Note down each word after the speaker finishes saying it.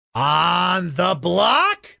On the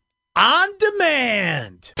block, on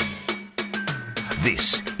demand.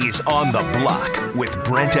 This is On the Block with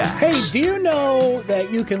Brent Axe. Hey, do you know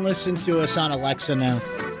that you can listen to us on Alexa now?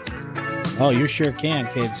 Oh, you sure can,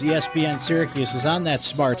 kids. ESPN Syracuse is on that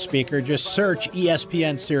smart speaker. Just search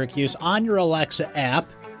ESPN Syracuse on your Alexa app.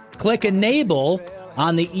 Click Enable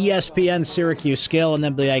on the ESPN Syracuse scale and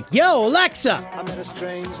then be like, yo, Alexa,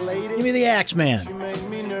 give me the Axeman.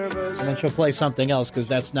 And then she'll play something else because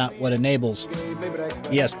that's not what enables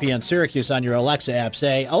ESPN Syracuse on your Alexa app.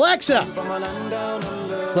 Say, Alexa,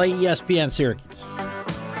 play ESPN Syracuse.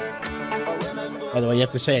 By the way, you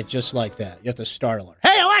have to say it just like that. You have to startle her.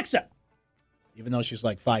 Hey, Alexa! Even though she's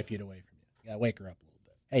like 5 feet away from you. You got to wake her up a little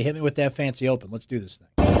bit. Hey, hit me with that fancy open. Let's do this thing.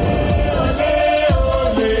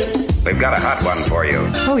 We've got a hot one for you.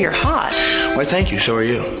 Oh, you're hot. Why, thank you. So are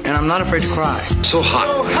you. And I'm not afraid to cry. So hot.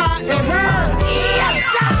 So hot it hurts. Yes,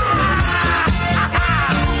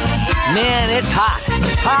 Man, it's hot.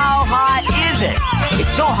 How hot is it?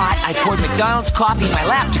 It's so hot, I poured McDonald's coffee in my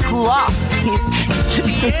lap to cool off.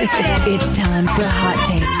 It's time for Hot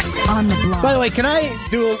Takes on the Block. By the way, can I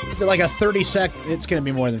do like a 30-second, it's going to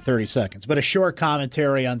be more than 30 seconds, but a short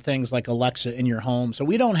commentary on things like Alexa in your home. So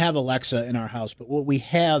we don't have Alexa in our house, but what we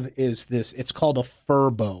have is this. It's called a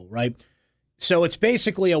Furbo, right? So it's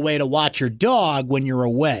basically a way to watch your dog when you're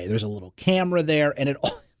away. There's a little camera there, and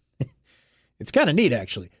it's kind of neat,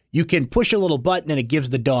 actually. You can push a little button and it gives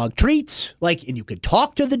the dog treats, and you could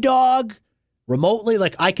talk to the dog remotely.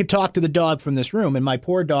 Like I could talk to the dog from this room, and my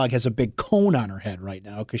poor dog has a big cone on her head right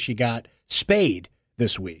now because she got spayed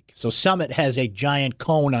this week. So Summit has a giant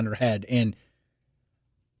cone on her head, and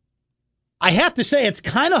I have to say it's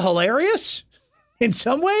kind of hilarious in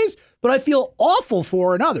some ways, but I feel awful for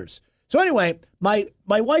her in others. So anyway, my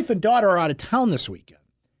wife and daughter are out of town this weekend.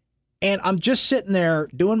 And I'm just sitting there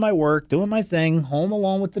doing my work, doing my thing, home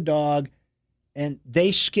alone with the dog, and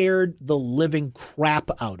they scared the living crap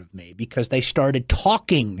out of me because they started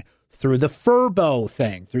talking through the Furbo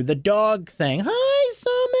thing, through the dog thing. Hi,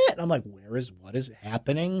 Summit. I'm like, what is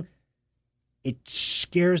happening? It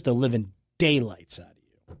scares the living daylights out of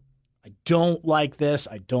you. I don't like this.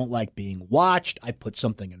 I don't like being watched. I put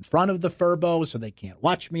something in front of the Furbo so they can't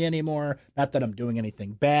watch me anymore. Not that I'm doing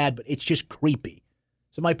anything bad, but it's just creepy.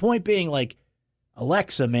 So my point being,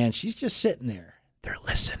 Alexa, man, she's just sitting there. They're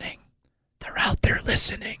listening. They're out there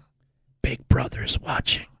listening. Big Brother's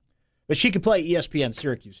watching. But she can play ESPN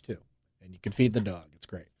Syracuse, too. And you can feed the dog. It's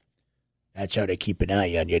great. That's how they keep an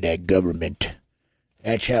eye on you, that government.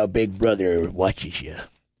 That's how Big Brother watches you,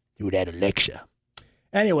 through that Alexa.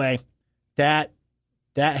 Anyway, that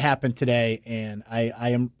happened today, and I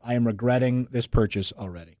am regretting this purchase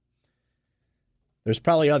already. There's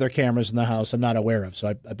probably other cameras in the house I'm not aware of, so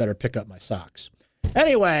I better pick up my socks.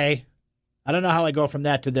 Anyway, I don't know how I go from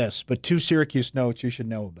that to this, but 2 Syracuse notes you should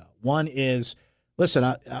know about. One is, listen,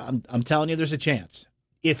 I'm telling you there's a chance.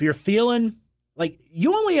 If you're feeling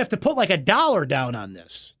you only have to put $1 down on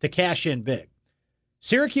this to cash in big.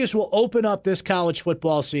 Syracuse will open up this college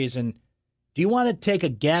football season. Do you want to take a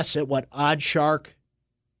guess at what OddsShark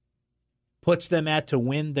puts them at to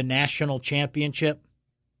win the national championship?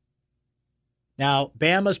 Now,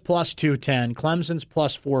 Bama's plus 210, Clemson's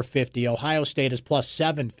plus 450, Ohio State is plus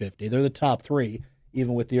 750. They're the top 3,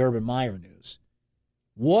 even with the Urban Meyer news.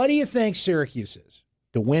 What do you think Syracuse is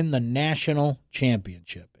to win the national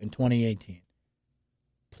championship in 2018?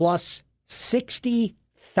 Plus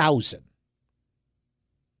 60,000.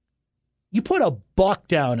 You put $1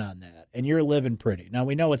 down on that, and you're living pretty. Now,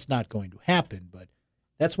 we know it's not going to happen, but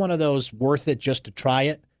that's one of those worth it just to try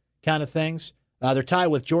it kind of things. They're tied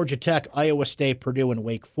with Georgia Tech, Iowa State, Purdue, and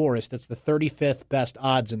Wake Forest. That's the 35th best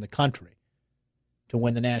odds in the country to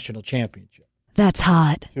win the national championship. That's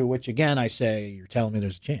hot. To which, again, I say, you're telling me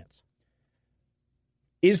there's a chance.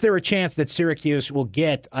 Is there a chance that Syracuse will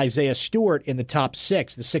get Isaiah Stewart in the top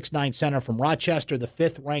 6, the 6'9" center from Rochester, the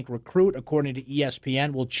 5th-ranked recruit, according to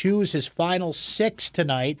ESPN, will choose his final 6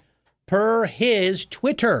 tonight per his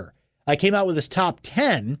Twitter. I came out with his top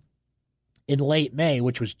 10 in late May,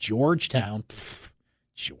 which was Georgetown.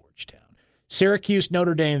 Georgetown. Syracuse,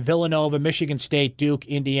 Notre Dame, Villanova, Michigan State, Duke,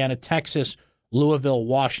 Indiana, Texas, Louisville,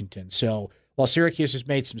 Washington. So while Syracuse has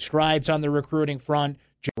made some strides on the recruiting front,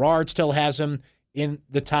 Girard still has him in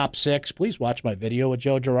the top 6. Please watch my video with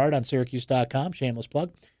Joe Girard on Syracuse.com. Shameless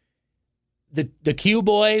plug. The Q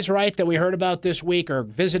boys, right, that we heard about this week are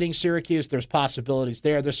visiting Syracuse. There's possibilities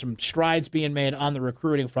there. There's some strides being made on the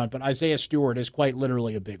recruiting front, but Isaiah Stewart is quite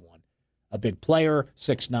literally a big one. A big player,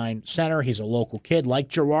 6'9" center. He's a local kid like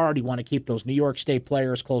Girard. You want to keep those New York State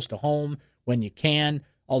players close to home when you can.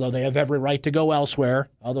 although they have every right to go elsewhere.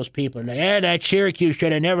 All those people are like, that Syracuse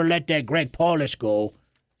should have never let that Greg Paulus go.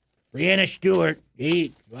 Brianna Stewart,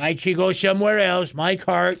 why'd she go somewhere else? Mike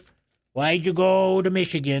Hart, why'd you go to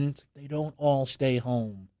Michigan? They don't all stay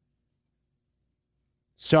home.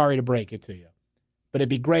 Sorry to break it to you. But it'd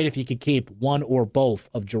be great if you could keep one or both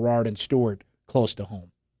of Girard and Stewart close to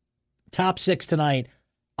home. Top 6 tonight.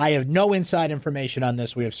 I have no inside information on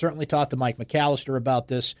this. We have certainly talked to Mike McAllister about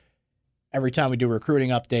this every time we do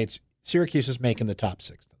recruiting updates. Syracuse is making the top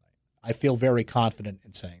 6 tonight. I feel very confident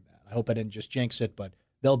in saying that. I hope I didn't just jinx it, but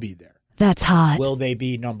they'll be there. That's hot. Will they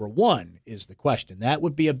be number 1 is the question. That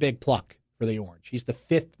would be a big pluck for the Orange. He's the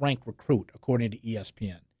 5th-ranked recruit, according to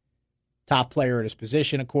ESPN. Top player at his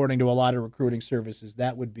position, according to a lot of recruiting services.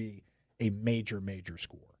 That would be a major, major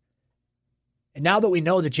score. And now that we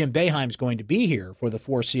know that Jim Boeheim's going to be here for the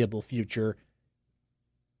foreseeable future,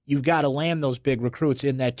 you've got to land those big recruits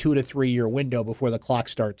in that 2 to 3 year window before the clock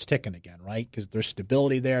starts ticking again, right? Because there's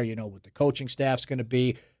stability there. You know what the coaching staff's going to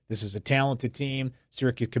be. This is a talented team.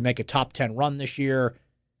 Syracuse could make a top 10 run this year.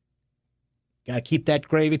 Got to keep that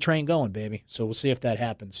gravy train going, baby. So we'll see if that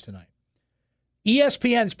happens tonight.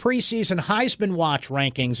 ESPN's preseason Heisman Watch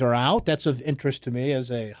rankings are out. That's of interest to me as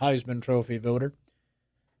a Heisman Trophy voter.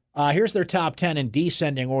 Here's their top 10 in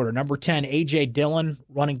descending order. Number 10, A.J. Dillon,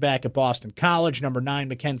 running back at Boston College. Number 9,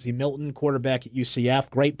 Mackenzie Milton, quarterback at UCF.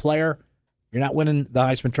 Great player. You're not winning the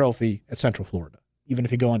Heisman Trophy at Central Florida, even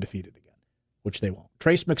if you go undefeated again, which they won't.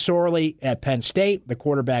 Trace McSorley at Penn State. The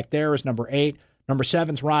quarterback there is number 8. Number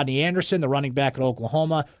 7 is Rodney Anderson, the running back at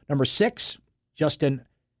Oklahoma. Number 6, Justin.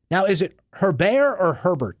 Now, is it Herbert or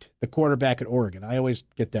Herbert, the quarterback at Oregon? I always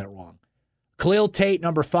get that wrong. Khalil Tate,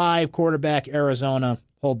 number 5, quarterback, Arizona.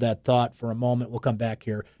 Hold that thought for a moment. We'll come back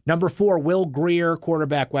here. Number 4, Will Grier,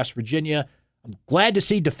 quarterback, West Virginia. I'm glad to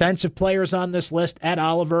see defensive players on this list. Ed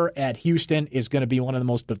Oliver at Houston is going to be one of the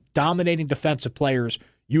most dominating defensive players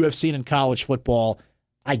you have seen in college football.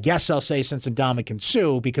 I guess I'll say since Ndamukong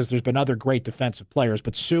Suh, because there's been other great defensive players,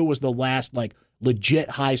 but Suh was the last legit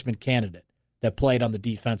Heisman candidate that played on the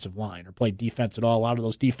defensive line or played defense at all. A lot of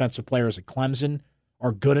those defensive players at Clemson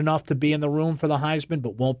are good enough to be in the room for the Heisman,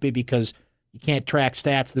 but won't be because you can't track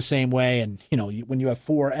stats the same way. And, when you have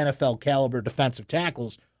 4 NFL-caliber defensive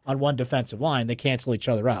tackles on one defensive line, they cancel each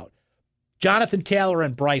other out. Jonathan Taylor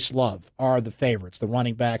and Bryce Love are the favorites, the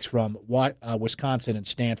running backs from Wisconsin and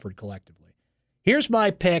Stanford collectively. Here's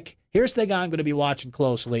my pick. Here's the guy I'm going to be watching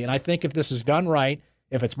closely, and I think if this is done right,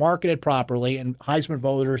 if it's marketed properly, and Heisman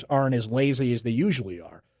voters aren't as lazy as they usually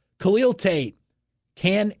are, Khalil Tate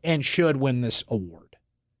can and should win this award.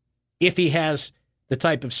 If he has the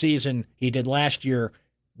type of season he did last year,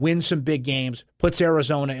 wins some big games, puts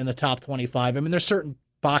Arizona in the top 25. I mean, there's certain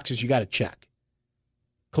boxes you got to check.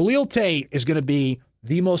 Khalil Tate is going to be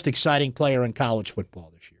the most exciting player in college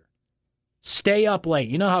football this year. Stay up late.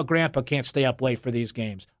 You know how Grandpa can't stay up late for these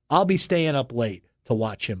games. I'll be staying up late to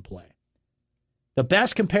watch him play. The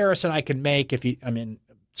best comparison I can make,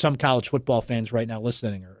 some college football fans right now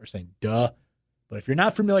listening are saying, duh. But if you're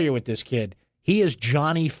not familiar with this kid, he is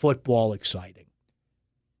Johnny Football exciting.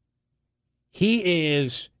 He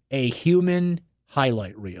is a human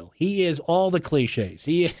highlight reel. He is all the cliches.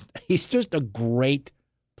 He's just a great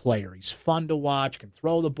player. He's fun to watch, can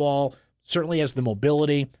throw the ball, certainly has the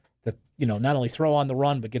mobility to, not only throw on the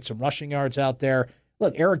run, but get some rushing yards out there.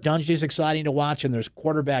 Look, Eric Dungy is exciting to watch, and there's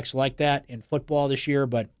quarterbacks like that in football this year,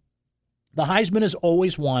 but the Heisman is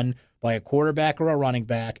always won by a quarterback or a running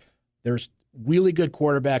back. There's really good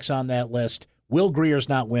quarterbacks on that list. Will Grier's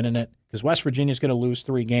not winning it because West Virginia's going to lose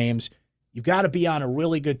 3 games. You've got to be on a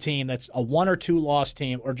really good team that's a 1 or 2 loss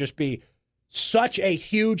team, or just be such a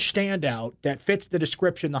huge standout that fits the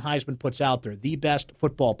description the Heisman puts out there, the best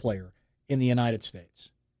football player in the United States.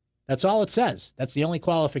 That's all it says. That's the only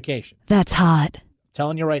qualification. That's hot.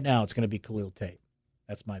 Telling you right now, it's going to be Khalil Tate.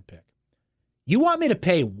 That's my pick. You want me to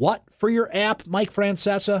pay what for your app, Mike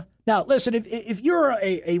Francesca? Now, listen, if you're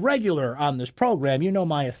a regular on this program, you know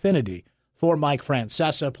my affinity for Mike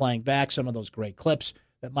Francesca, playing back some of those great clips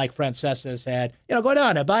that Mike Francesca has had. Go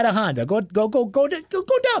down there, buy the Honda. Go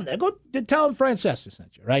down there. Go tell him Francesca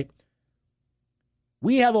sent you, right?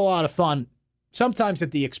 We have a lot of fun, sometimes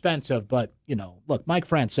at the expense of, but, look, Mike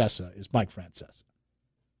Francesca is Mike Francesca.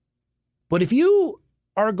 But if you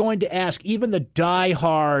are going to ask even the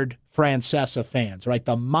diehard Francesca fans, right,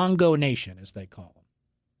 the Mongo Nation, as they call them,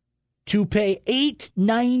 to pay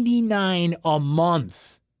 $8.99 a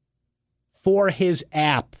month for his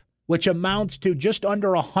app, which amounts to just under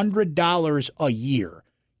 $100 a year,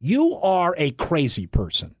 you are a crazy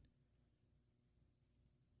person.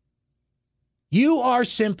 You are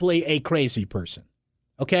simply a crazy person,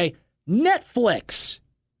 okay? Netflix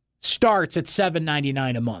starts at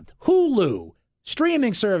 $7.99 a month. Hulu,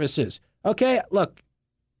 streaming services. Okay, look,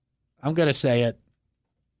 I'm going to say it.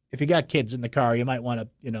 If you got kids in the car, you might want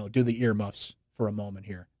to, do the earmuffs for a moment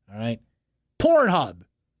here, all right? Pornhub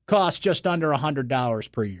costs just under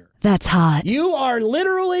 $100 per year. That's hot. You are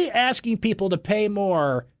literally asking people to pay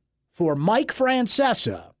more for Mike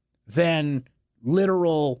Francesca than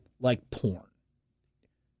literal, porn.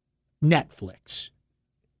 Netflix.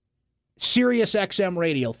 Sirius XM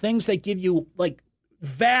radio. Things that give you,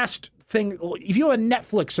 vast thing. If you have a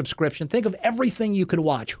Netflix subscription, think of everything you can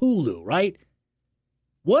watch. Hulu, right?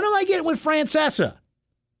 What am I getting with Francesca?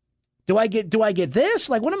 Do I get this?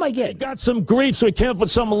 What am I getting? Got some grief, so he came up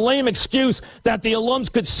with some lame excuse that the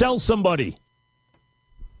alums could sell somebody.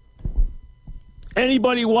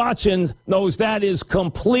 Anybody watching knows that is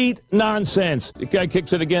complete nonsense. The guy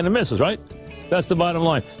kicks it again and misses, right? That's the bottom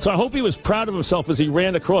line. So I hope he was proud of himself as he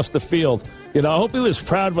ran across the field. I hope he was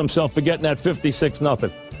proud of himself for getting that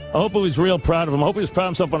 56-0. I hope he was real proud of him. I hope he was proud of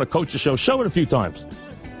himself on a coach's show. Show it a few times.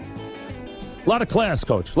 A lot of class,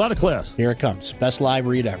 Coach. A lot of class. Here it comes. Best live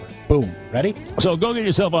read ever. Boom. Ready? So go get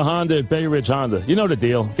yourself a Honda at Bay Ridge Honda. You know the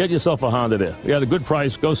deal. Get yourself a Honda there. You got a good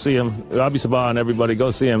price. Go see him. Robbie Sabah and everybody,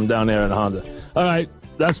 go see him down there in Honda. All right.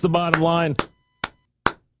 That's the bottom line.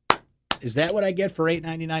 Is that what I get for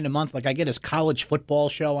 $8.99 a month? I get his college football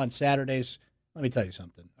show on Saturdays. Let me tell you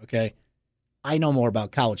something, okay? I know more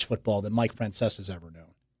about college football than Mike Francesca's ever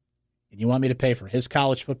known. And you want me to pay for his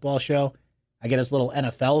college football show? I get his little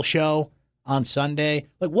NFL show on Sunday.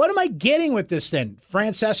 What am I getting with this then?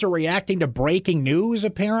 Francesca reacting to breaking news,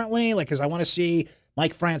 apparently? Because I want to see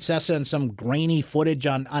Mike Francesca and some grainy footage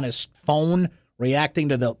on his phone reacting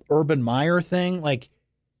to the Urban Meyer thing.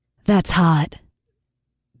 That's hot.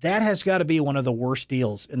 That has got to be one of the worst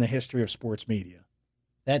deals in the history of sports media.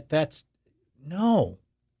 That's no.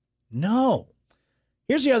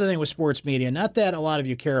 Here's the other thing with sports media. Not that a lot of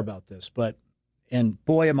you care about this, and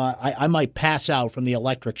boy, I might pass out from the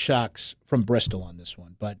electric shocks from Bristol on this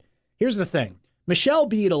one. But here's the thing. Michelle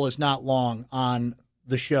Beadle is not long on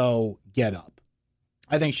the show Get Up.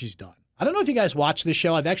 I think she's done. I don't know if you guys watch this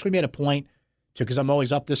show. I've actually made a point to, because I'm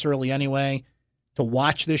always up this early anyway, to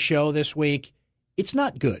watch this show this week. It's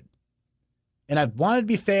not good. And I wanted to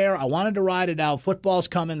be fair. I wanted to ride it out. Football's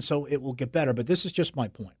coming, so it will get better. But this is just my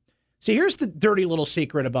point. See, here's the dirty little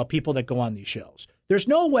secret about people that go on these shows. There's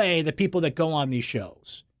no way that people that go on these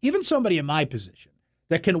shows, even somebody in my position,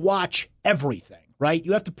 that can watch everything, right?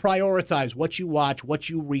 You have to prioritize what you watch, what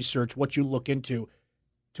you research, what you look into,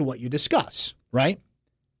 to what you discuss, right?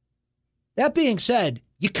 That being said,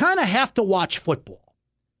 you kind of have to watch football.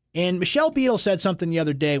 And Michelle Beadle said something the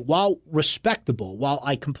other day, while respectable, while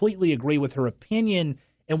I completely agree with her opinion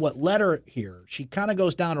and what led her here, she kind of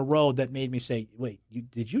goes down a road that made me say, wait,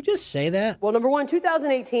 did you just say that? Well, number one,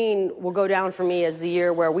 2018 will go down for me as the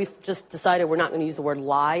year where we've just decided we're not going to use the word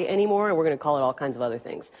lie anymore, and we're going to call it all kinds of other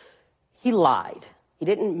things. He lied. He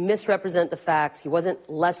didn't misrepresent the facts. He wasn't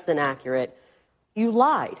less than accurate. You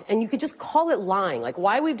lied, and you could just call it lying.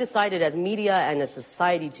 Why we've decided as media and as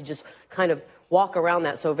society to just kind of walk around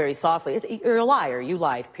that so very softly. You're a liar. You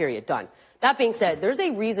lied, period, done. That being said, there's a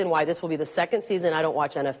reason why this will be the second season I don't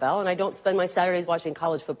watch NFL, and I don't spend my Saturdays watching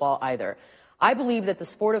college football either. I believe that the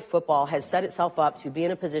sport of football has set itself up to be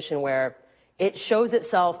in a position where it shows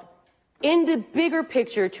itself in the bigger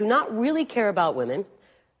picture to not really care about women.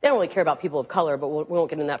 They don't really care about people of color, but we won't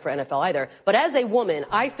get into that for NFL either. But as a woman,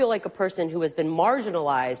 I feel like a person who has been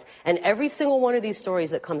marginalized, and every single one of these stories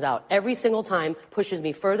that comes out, every single time, pushes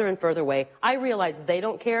me further and further away. I realize they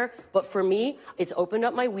don't care, but for me, it's opened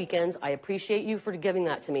up my weekends. I appreciate you for giving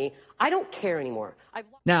that to me. I don't care anymore.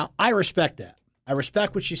 Now, I respect that. I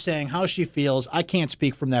respect what she's saying, how she feels. I can't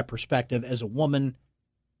speak from that perspective as a woman.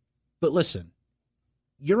 But listen,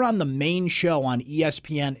 you're on the main show on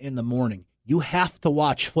ESPN in the morning. You have to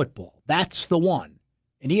watch football. That's the one.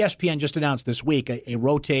 And ESPN just announced this week a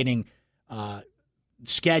rotating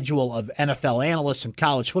schedule of NFL analysts and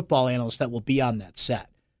college football analysts that will be on that set.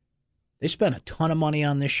 They spent a ton of money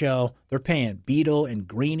on this show. They're paying Beadle and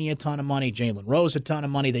Greeny a ton of money, Jalen Rose a ton of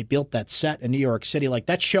money. They built that set in New York City.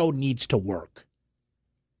 That show needs to work.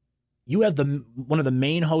 You have one of the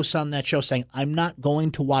main hosts on that show saying, I'm not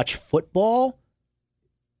going to watch football.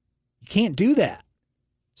 You can't do that.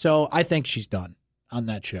 So I think she's done on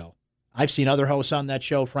that show. I've seen other hosts on that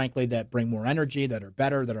show, frankly, that bring more energy, that are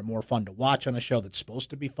better, that are more fun to watch on a show that's supposed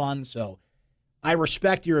to be fun. So I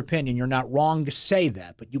respect your opinion. You're not wrong to say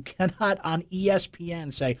that. But you cannot on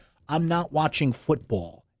ESPN say, I'm not watching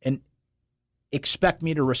football and expect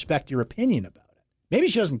me to respect your opinion about it. Maybe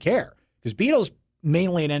she doesn't care because Beadle's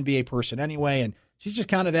mainly an NBA person anyway, and she's just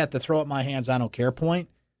kind of at the throw up my hands, I don't care point.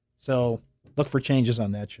 So look for changes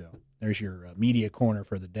on that show. There's your media corner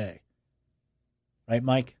for the day. Right,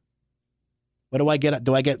 Mike? What do I get?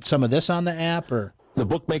 Do I get some of this on the app? Or the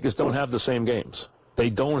bookmakers don't have the same games.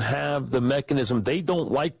 They don't have the mechanism. They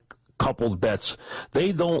don't like coupled bets.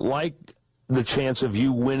 They don't like the chance of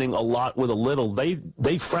you winning a lot with a little.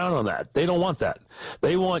 They frown on that. They don't want that.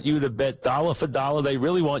 They want you to bet dollar for dollar. They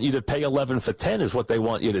really want you to pay 11 for 10 is what they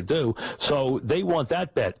want you to do. So they want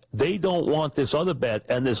that bet. They don't want this other bet,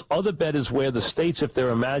 and this other bet is where the states, if they're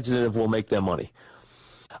imaginative, will make their money.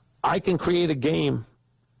 I can create a game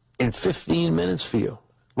in 15 minutes for you.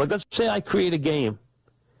 Like, let's say I create a game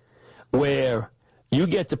where you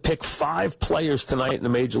get to pick 5 players tonight in the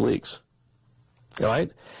major leagues. All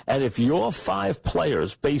right? And if your 5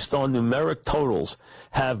 players, based on numeric totals,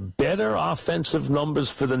 have better offensive numbers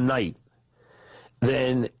for the night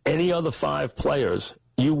than any other 5 players,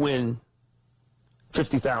 you win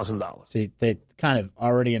 $50,000. See, they kind of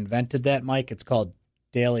already invented that, Mike. It's called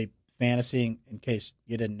daily fantasy, in case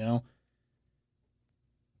you didn't know.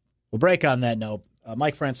 We'll break on that note.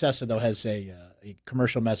 Mike Francesca, though, has a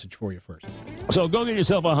commercial message for you first. So go get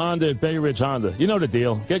yourself a Honda at Bay Ridge Honda. You know the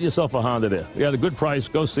deal. Get yourself a Honda there. You got a good price.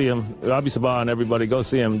 Go see him. Abi Sabah and everybody, go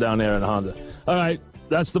see him down there in Honda. All right,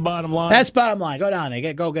 that's the bottom line. That's bottom line. Go down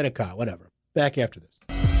there. Go get a car, whatever. Back after this.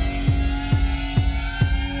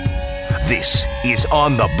 This is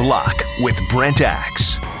On the Block with Brent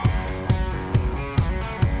Axe.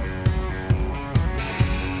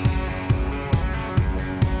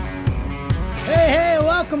 Hey,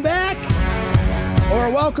 welcome back, or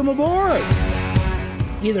welcome aboard.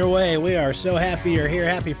 Either way, we are so happy you're here.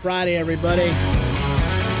 Happy Friday, everybody.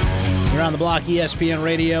 You're on the Block, ESPN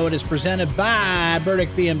Radio. It is presented by Burdick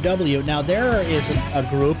BMW. Now, there is a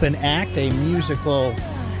group, an act, a musical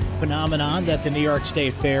phenomenon that the New York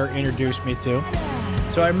State Fair introduced me to.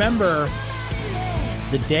 So I remember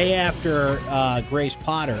the day after Grace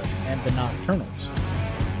Potter and the Nocturnals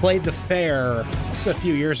played the fair. This is a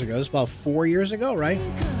few years ago. This is about 4 years ago, right?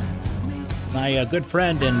 My good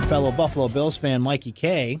friend and fellow Buffalo Bills fan, Mikey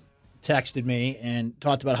K, texted me and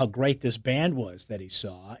talked about how great this band was that he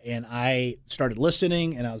saw. And I started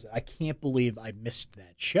listening, and I can't believe I missed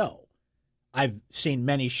that show. I've seen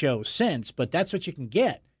many shows since, but that's what you can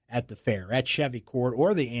get at the fair, at Chevy Court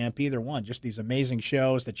or the AMP, either one. Just these amazing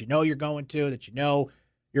shows that you know you're going to, that you know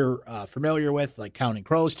you're familiar with, like Counting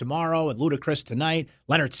Crows tomorrow and Ludacris tonight,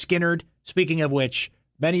 Leonard Skinnard. Speaking of which,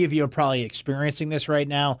 many of you are probably experiencing this right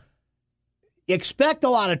now. Expect a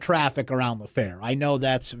lot of traffic around the fair. I know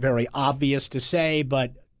that's very obvious to say,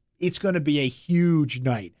 but it's going to be a huge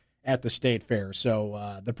night at the State Fair.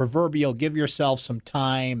 So the proverbial give yourself some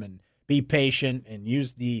time and be patient and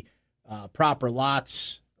use the proper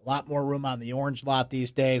lots. A lot more room on the orange lot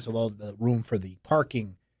these days, although the room for the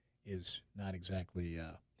parking is not exactly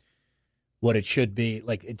what it should be,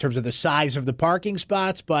 like in terms of the size of the parking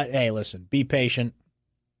spots. But, hey, listen, be patient.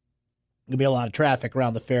 There'll be a lot of traffic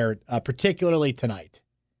around the fair, particularly tonight.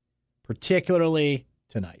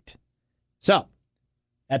 So,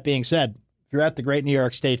 that being said, if you're at the Great New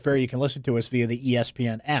York State Fair, you can listen to us via the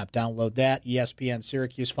ESPN app. Download that, ESPN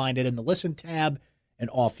Syracuse. Find it in the Listen tab, and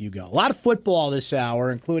off you go. A lot of football this hour,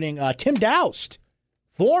 including Tim Doust,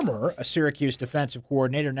 former Syracuse defensive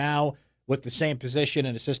coordinator, now with the same position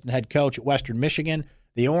and assistant head coach at Western Michigan.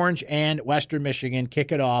 The Orange and Western Michigan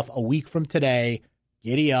kick it off a week from today.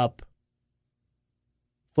 Giddy up.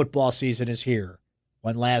 Football season is here.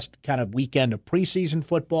 One last kind of weekend of preseason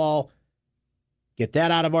football. Get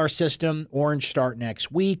that out of our system. Orange start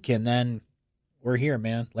next week, and then we're here,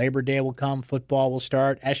 man. Labor Day will come. Football will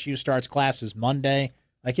start. SU starts classes Monday.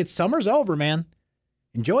 Like, summer's over, man.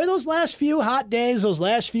 Enjoy those last few hot days, those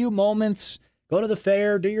last few moments. Go to the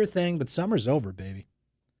fair, do your thing, but summer's over, baby.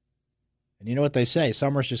 And you know what they say,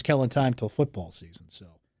 summer's just killing time till football season, so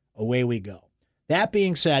away we go. That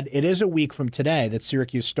being said, it is a week from today that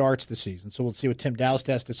Syracuse starts the season, so we'll see what Tim Doust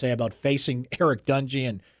has to say about facing Eric Dungy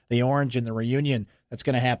and the Orange in the reunion that's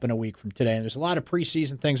going to happen a week from today. And there's a lot of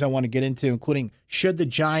preseason things I want to get into, including should the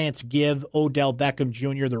Giants give Odell Beckham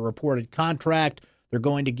Jr. the reported contract they're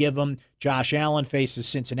going to give him. Josh Allen faces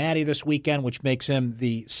Cincinnati this weekend, which makes him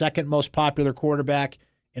the second most popular quarterback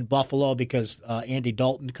in Buffalo because Andy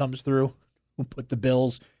Dalton comes through, who put the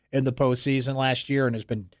Bills in the postseason last year and has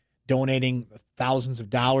been donating thousands of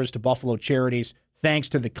dollars to Buffalo charities thanks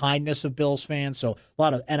to the kindness of Bills fans. So a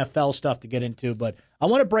lot of NFL stuff to get into. But I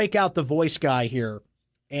want to break out the voice guy here.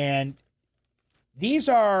 And these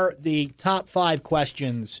are the top 5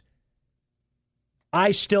 questions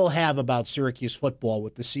I still have about Syracuse football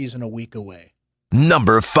with the season a week away.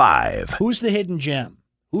 Number 5. Who's the hidden gem?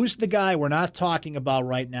 Who's the guy we're not talking about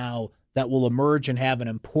right now that will emerge and have an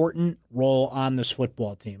important role on this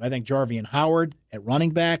football team. I think Jarvian Howard at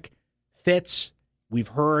running back fits. We've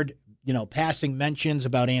heard, passing mentions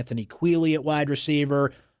about Anthony Quealy at wide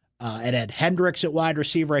receiver, and Ed Hendricks at wide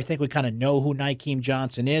receiver. I think we kind of know who Nykeem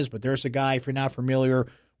Johnson is, but there's a guy, if you're not familiar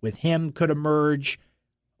with him, could emerge.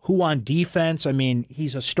 Who on defense? I mean,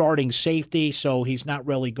 he's a starting safety, so he's not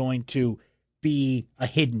really going to be a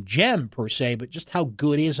hidden gem per se, but just how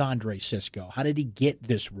good is Andre Sisco? How did he get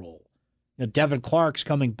this role? Devin Clark's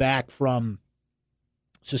coming back from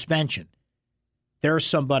suspension. There's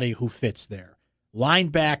somebody who fits there.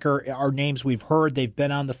 Linebacker are names we've heard. They've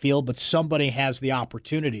been on the field, but somebody has the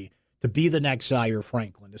opportunity to be the next Zaire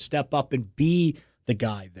Franklin, to step up and be the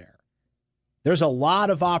guy there. There's a lot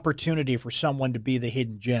of opportunity for someone to be the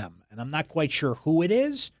hidden gem, and I'm not quite sure who it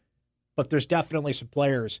is, but there's definitely some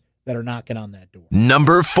players that are knocking on that door.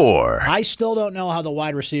 Number 4. I still don't know how the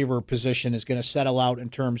wide receiver position is going to settle out in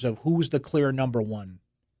terms of who's the clear number one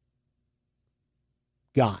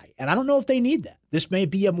guy. And I don't know if they need that. This may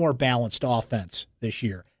be a more balanced offense this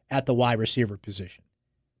year at the wide receiver position.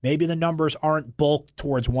 Maybe the numbers aren't bulked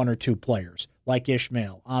towards one or two players like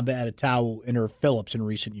Ishmael, Amba Adetau, and or Phillips in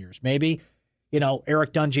recent years. Maybe,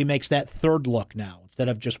 Eric Dungy makes that third look now instead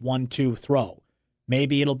of just 1-2 throw.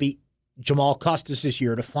 Maybe it'll be Jamal Custis this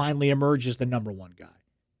year to finally emerge as the number one guy.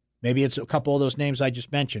 Maybe it's a couple of those names I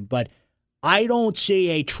just mentioned, but I don't see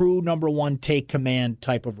a true number one take command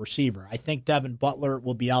type of receiver. I think Devin Butler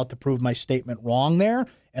will be out to prove my statement wrong there,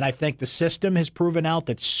 and I think the system has proven out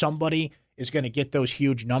that somebody is going to get those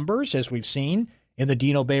huge numbers, as we've seen in the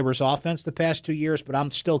Dino Babers offense the past 2 years, but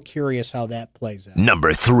I'm still curious how that plays out.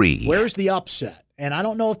 Number 3. Where's the upset? And I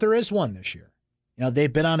don't know if there is one this year.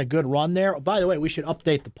 They've been on a good run there. By the way, we should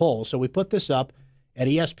update the poll. So we put this up at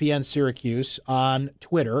ESPN Syracuse on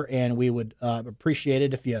Twitter, and we would appreciate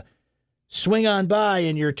it if you swing on by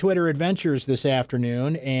in your Twitter adventures this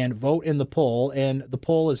afternoon and vote in the poll. And the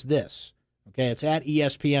poll is this. Okay, it's at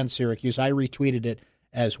ESPN Syracuse. I retweeted it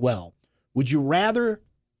as well. Would you rather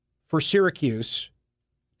for Syracuse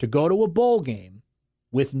to go to a bowl game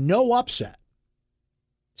with no upset,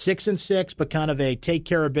 6-6, but kind of a take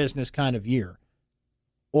care of business kind of year,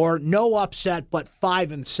 or no upset but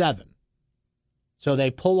 5-7? So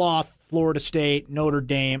they pull off Florida State, Notre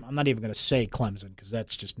Dame. I'm not even going to say Clemson because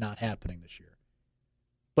that's just not happening this year.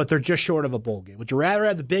 But they're just short of a bowl game. Would you rather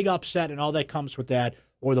have the big upset and all that comes with that,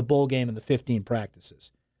 or the bowl game and the 15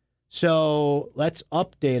 practices? So let's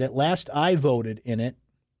update it. Last I voted in it,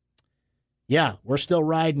 yeah, we're still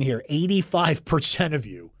riding here. 85% of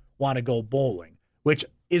you want to go bowling, which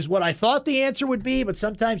is what I thought the answer would be, but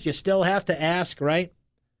sometimes you still have to ask, right?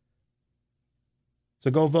 So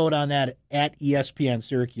go vote on that at ESPN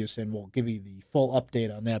Syracuse, and we'll give you the full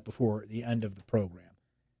update on that before the end of the program.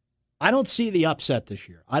 I don't see the upset this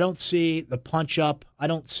year. I don't see the punch-up. I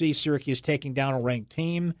don't see Syracuse taking down a ranked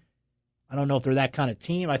team. I don't know if they're that kind of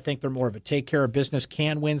team. I think they're more of a take-care-of-business,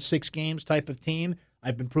 can-win 6 games type of team.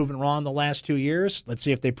 I've been proven wrong the last 2 years. Let's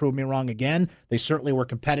see if they prove me wrong again. They certainly were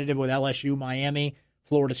competitive with LSU, Miami,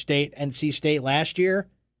 Florida State, NC State last year.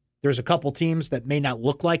 There's a couple teams that may not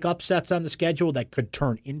look like upsets on the schedule that could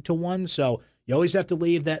turn into one. So you always have to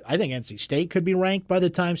leave that. I think NC State could be ranked by the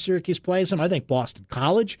time Syracuse plays them. I think Boston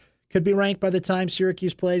College could be ranked by the time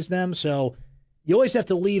Syracuse plays them. So you always have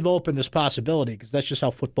to leave open this possibility because that's just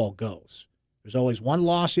how football goes. There's always one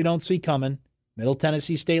loss you don't see coming, Middle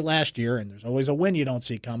Tennessee State last year, and there's always a win you don't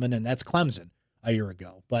see coming, and that's Clemson a year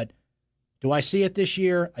ago. But do I see it this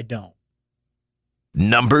year? I don't.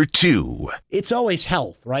 Number 2. It's always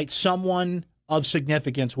health, right? Someone of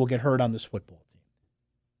significance will get hurt on this football team.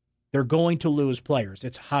 They're going to lose players.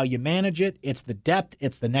 It's how you manage it. It's the depth.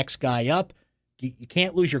 It's the next guy up. You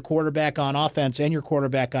can't lose your quarterback on offense and your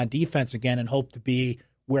quarterback on defense again and hope to be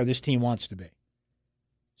where this team wants to be.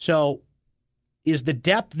 So is the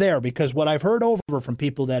depth there? Because what I've heard over from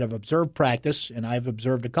people that have observed practice, and I've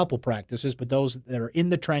observed a couple practices, but those that are in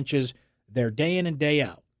the trenches, they're day in and day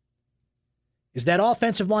out, is that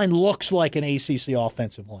offensive line looks like an ACC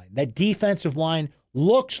offensive line. That defensive line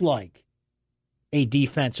looks like a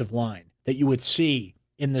defensive line that you would see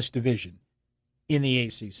in this division in the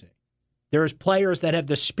ACC. There's players that have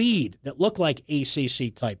the speed that look like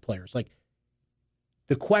ACC-type players. Like,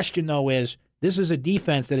 the question, though, is this is a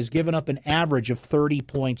defense that has given up an average of 30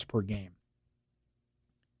 points per game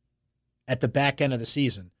at the back end of the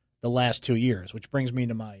season the last 2 years, which brings me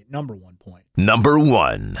to my number 1 point. Number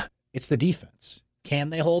 1. It's the defense.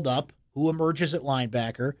 Can they hold up? Who emerges at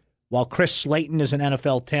linebacker? While Chris Slayton is an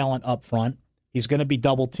NFL talent up front, he's going to be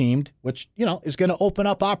double-teamed, which, is going to open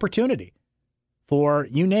up opportunity for,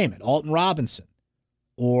 you name it, Alton Robinson,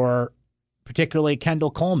 or particularly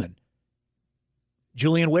Kendall Coleman.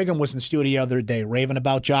 Julian Wiggum was in the studio the other day raving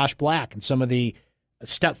about Josh Black and some of the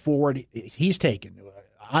step forward he's taken.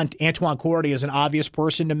 Antoine Cordy is an obvious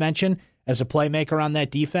person to mention as a playmaker on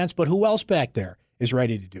that defense, but who else back there is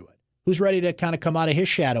ready to do it? Who's ready to kind of come out of his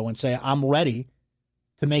shadow and say, I'm ready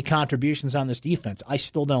to make contributions on this defense? I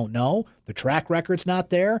still don't know. The track record's not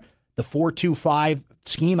there. The 4-2-5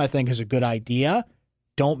 scheme, I think, is a good idea.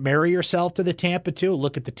 Don't marry yourself to the Tampa 2.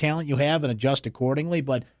 Look at the talent you have and adjust accordingly,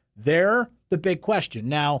 but they're the big question.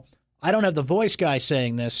 Now, I don't have the voice guy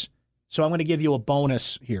saying this, so I'm going to give you a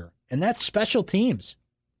bonus here, and that's special teams.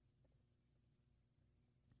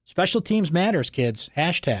 Special teams matters, kids.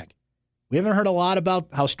 Hashtag. We haven't heard a lot about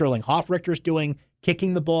how Sterling Hoffrichter's doing,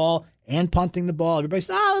 kicking the ball and punting the ball. Everybody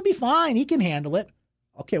says, it'll be fine. He can handle it.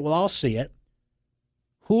 Okay, well, I'll see it.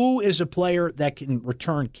 Who is a player that can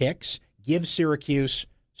return kicks, give Syracuse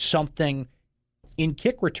something in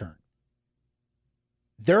kick return?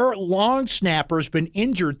 Their long snapper's been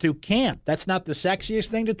injured through camp. That's not the sexiest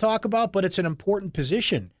thing to talk about, but it's an important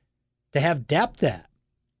position to have depth at.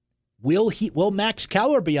 Will Max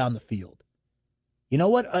Keller be on the field? You know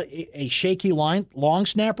what a shaky long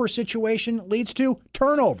snapper situation leads to?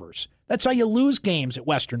 Turnovers. That's how you lose games at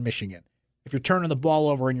Western Michigan, if you're turning the ball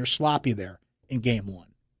over and you're sloppy there in game one.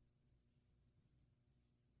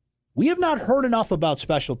 We have not heard enough about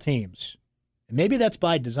special teams. And maybe that's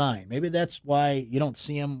by design. Maybe that's why you don't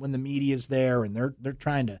see them when the media's there, and they're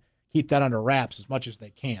trying to keep that under wraps as much as they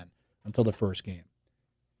can until the first game.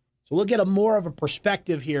 So we'll get more of a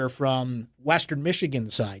perspective here from Western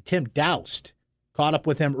Michigan's side. Tim Doust, caught up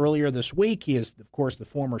with him earlier this week. He is, of course, the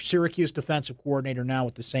former Syracuse defensive coordinator, now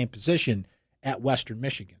with the same position at Western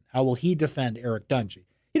Michigan. How will he defend Eric Dungey?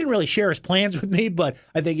 He didn't really share his plans with me, but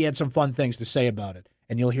I think he had some fun things to say about it,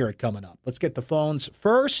 and you'll hear it coming up. Let's get the phones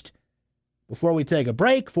first before we take a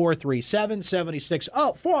break.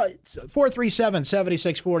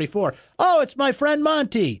 437-7644. Oh, it's my friend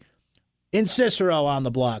Monty in Cicero on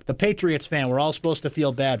the block, the Patriots fan we're all supposed to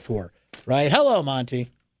feel bad for, right? Hello,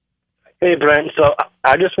 Monty. Hey, Brent. So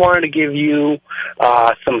I just wanted to give you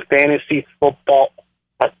some fantasy football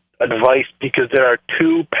advice, because there are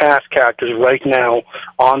 2 pass catchers right now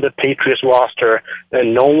on the Patriots roster that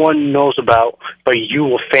no one knows about, but you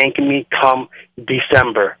will thank me come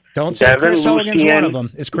December. Don't say Chris Hogan's one of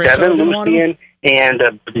them. Is Chris Hogan one of them? And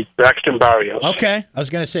Braxton Barrios. Okay. I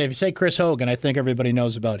was going to say, if you say Chris Hogan, I think everybody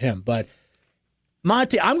knows about him. But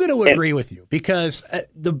Monty, I'm going to agree with you, because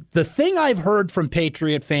the thing I've heard from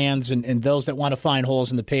Patriot fans and those that want to find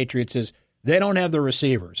holes in the Patriots is they don't have the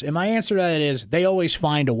receivers. And my answer to that is they always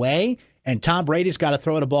find a way, and Tom Brady's got to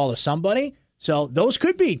throw the ball to somebody. So those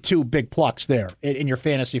could be 2 big plucks there in your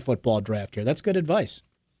fantasy football draft here. That's good advice.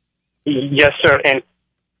 Yes, sir. And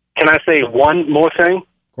can I say one more thing?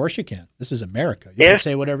 Of course you can. This is America. You can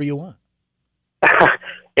say whatever you want.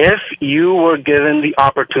 If you were given the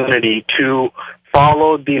opportunity to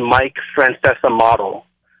follow the Mike Francesca model,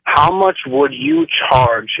 how much would you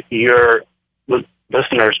charge your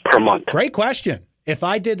listeners per month? Great question. If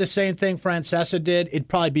I did the same thing Francesca did, it'd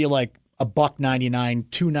probably be like $1.99,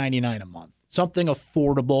 $2.99 a month. Something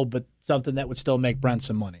affordable, but something that would still make Brent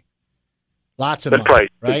some money. Lots of money, price.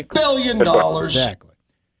 Right? $1 billion. Exactly.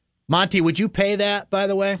 Monty, would you pay that, by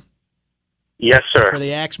the way? Yes, sir. For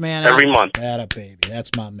the Axeman? Every month. That a baby.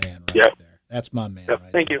 That's my man right there. That's my man right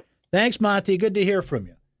Thank there. you. Thanks, Monty. Good to hear from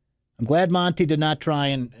you. I'm glad Monty did not try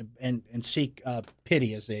and seek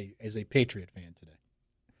pity as a Patriot fan today.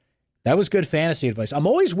 That was good fantasy advice. I'm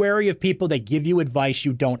always wary of people that give you advice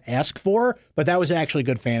you don't ask for, but that was actually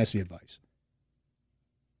good fantasy advice.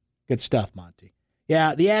 Good stuff, Monty.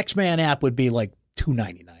 Yeah, the Axeman app would be like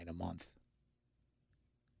 $2.99 a month.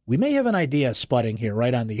 We may have an idea of sputting here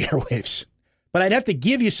right on the airwaves, but I'd have to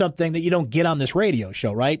give you something that you don't get on this radio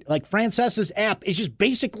show, right? Like Francesca's app is just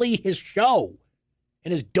basically his show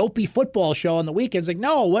and his dopey football show on the weekends. Like,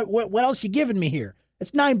 no, what else you giving me here?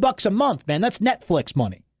 It's $9 a month, man. That's Netflix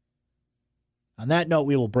money. On that note,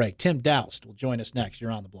 we will break. Tim Doust will join us next.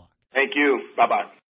 You're on the block. Thank you. Bye-bye.